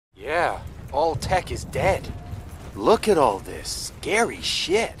Yeah, all tech is dead. Look at all this scary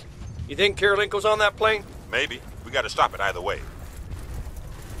shit. You think Karolinko's on that plane? Maybe. We gotta stop it either way.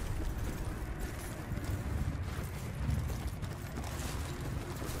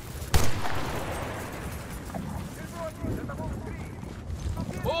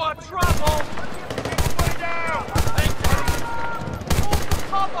 Oh, trouble! Down!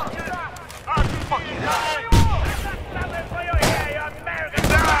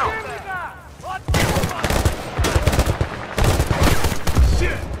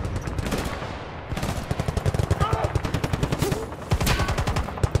 Shit!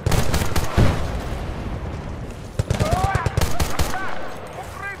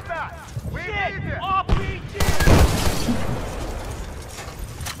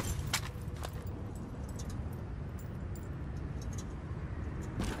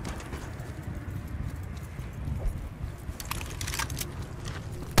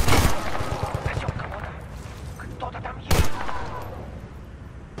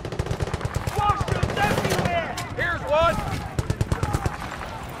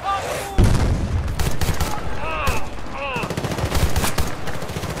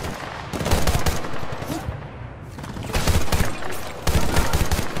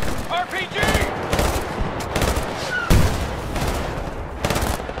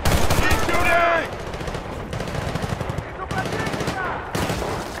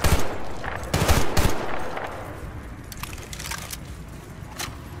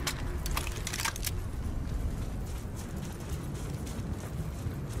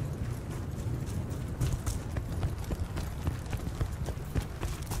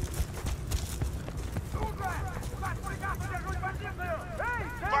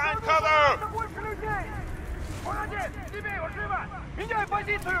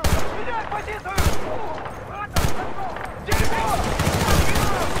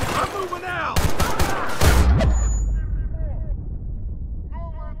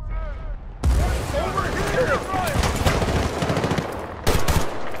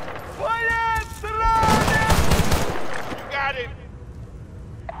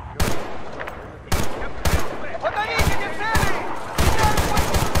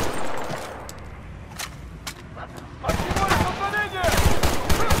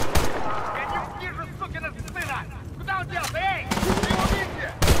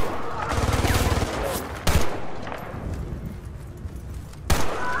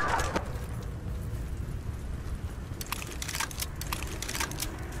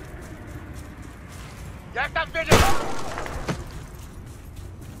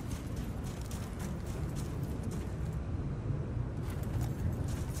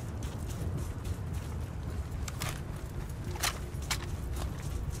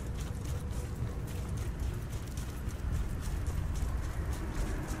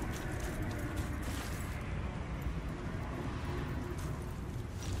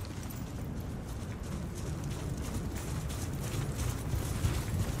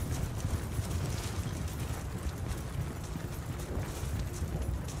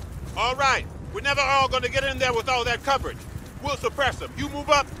 All right, we're never all gonna get in there with all that coverage. We'll suppress them. You move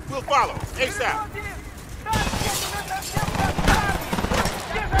up, we'll follow. ASAP.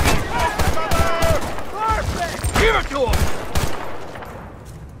 Give it to him!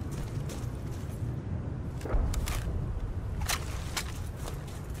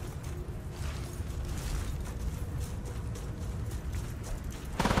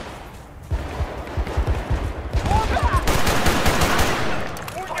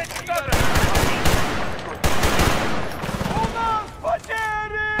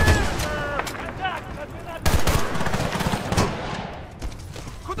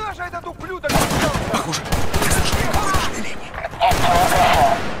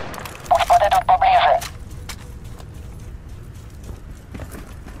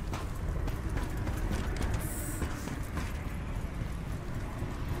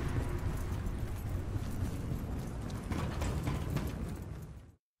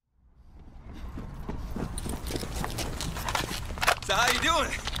 So how you doing?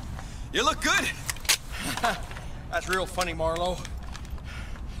 You look good. That's real funny, Marlowe.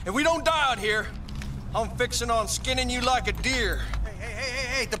 If we don't die out here, I'm fixing on skinning you like a deer.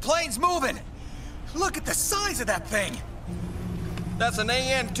 Hey, the plane's moving. Look at the size of that thing. That's an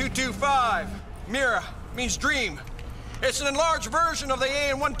AN-225. Mira means dream. It's an enlarged version of the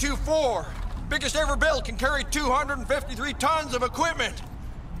AN-124. Biggest ever built, can carry 253 tons of equipment.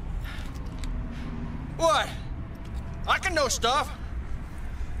 What? I can know stuff.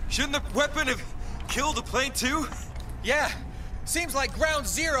 Shouldn't the weapon have killed the plane too? Yeah. Seems like ground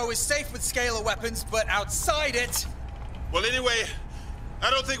zero is safe with scalar weapons, but outside it... Well, anyway, I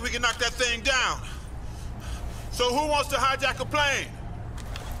don't think we can knock that thing down. So who wants to hijack a plane?